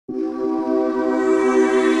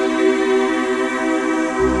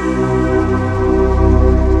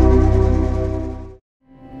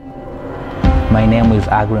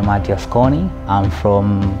Aggrey. I'm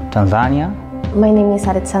from Tanzania. My name is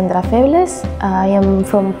Alexandra. I am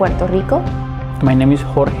from Puerto Rico. My name is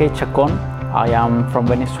Jorge Chacon. I am from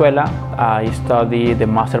Venezuela. I study the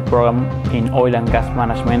master program in oil and gas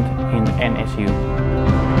management in NSU.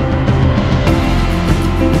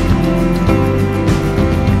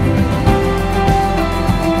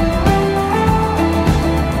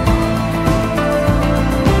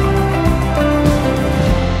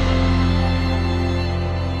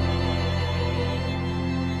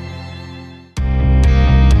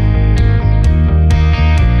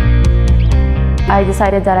 I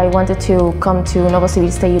decided that I wanted to come to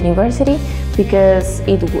Novosibirsk State University because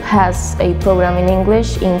it has a program in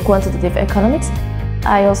English in Quantitative Economics.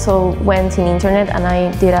 I also went in internet and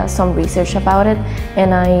I did some research about it,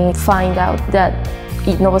 and I find out that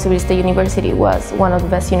Novosibirsk State University was one of the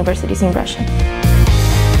best universities in Russia.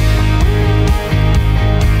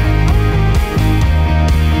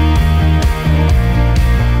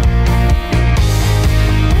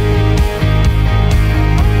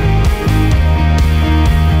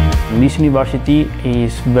 This university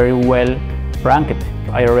is very well ranked.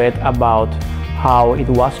 I read about how it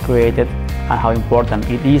was created and how important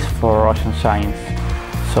it is for Russian science.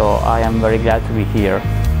 So I am very glad to be here.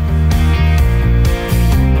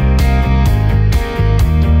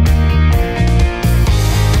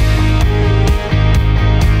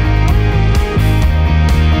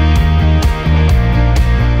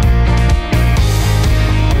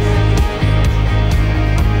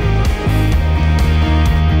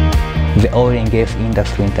 The oil and gas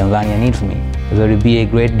industry in Tanzania needs me. There will be a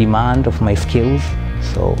great demand of my skills,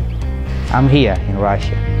 so I'm here in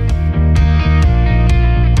Russia.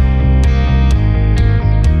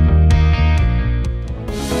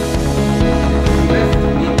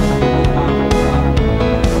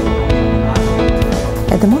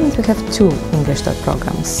 At the moment we have two English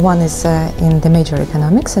programs. One is in the major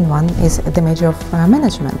economics and one is the major of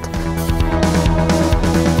management.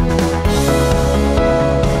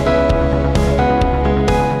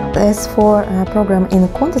 As for a program in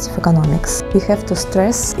quantitative economics, we have to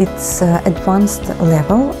stress its advanced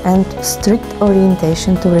level and strict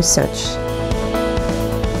orientation to research.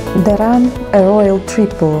 There are a royal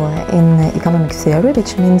triple in economic theory,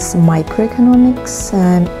 which means microeconomics,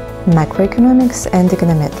 macroeconomics and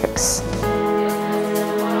econometrics.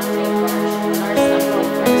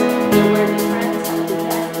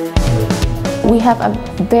 We have a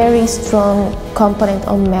very strong component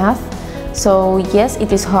on math. So yes,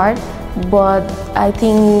 it is hard, but I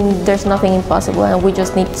think there's nothing impossible, and we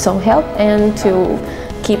just need some help and to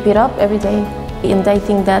keep it up every day. And I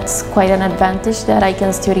think that's quite an advantage that I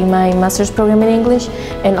can study my master's program in English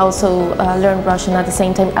and also learn Russian at the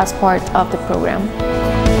same time as part of the program.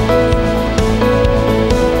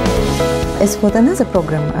 As for another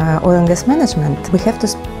program, oil and gas management, we have to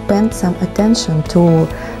spend some attention to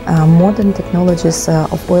modern technologies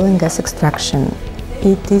of oil and gas extraction.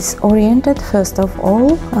 It is oriented, first of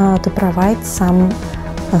all, to provide some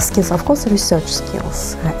skills, of course, research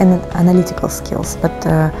skills and analytical skills, but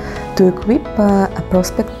to equip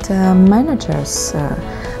prospect managers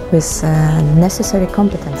with necessary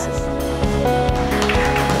competences.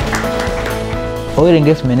 Oil and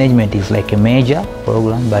gas management is like a major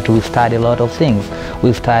program, but we study a lot of things.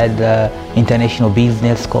 We studied international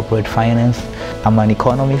business, corporate finance. I'm an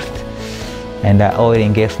economist and an oil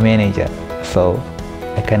and gas manager, so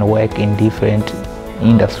I can work in different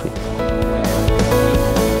industries.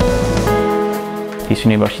 This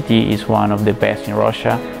university is one of the best in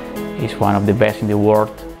Russia, it's one of the best in the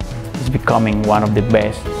world. It's becoming one of the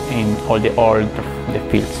best in all the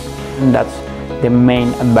fields. And that's the main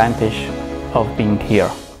advantage of being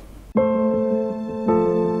here.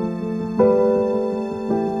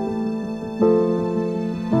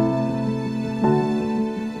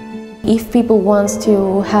 If people want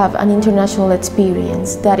to have an international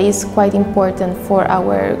experience, that is quite important for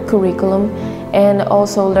our curriculum, and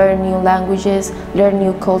also learn new languages, learn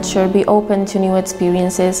new culture, be open to new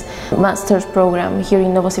experiences. Master's program here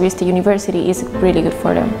in Novosibirsk State University is really good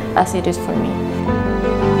for them, as it is for me.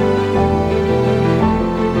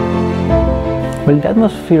 Well, the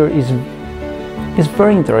atmosphere is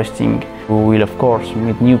very interesting. You will of course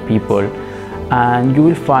meet new people, and you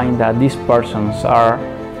will find that these persons are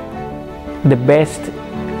the best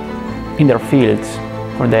in their fields.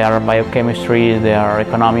 They are biochemistry, they are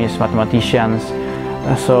economists, mathematicians.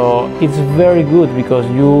 So it's very good because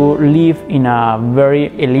you live in a very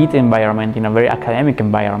elite environment, in a very academic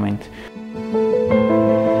environment.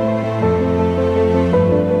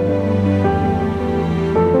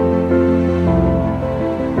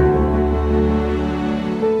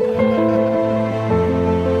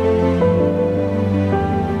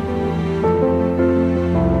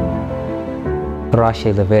 Russia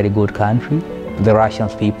is a very good country. The Russian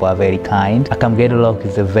people are very kind. Akademgorodok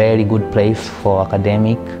is a very good place for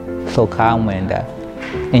academic. So come and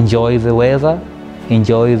enjoy the weather,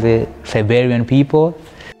 enjoy the Siberian people.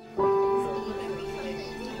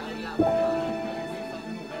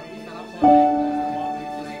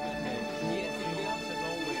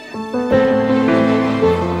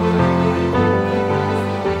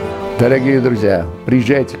 Дорогие друзья,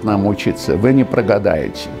 приезжайте к нам учиться, вы не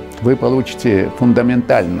прогадаете. Вы получите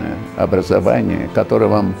фундаментальное образование, которое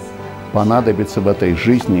вам понадобится в этой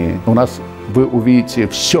жизни. У нас вы увидите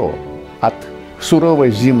все, от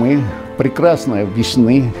суровой зимы, прекрасной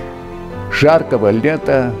весны, жаркого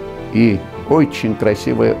лета и очень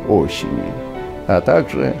красивой осени, а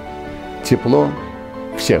также тепло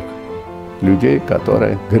всех людей,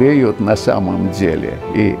 которые греют на самом деле.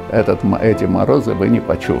 И эти морозы вы не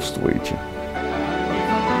почувствуете.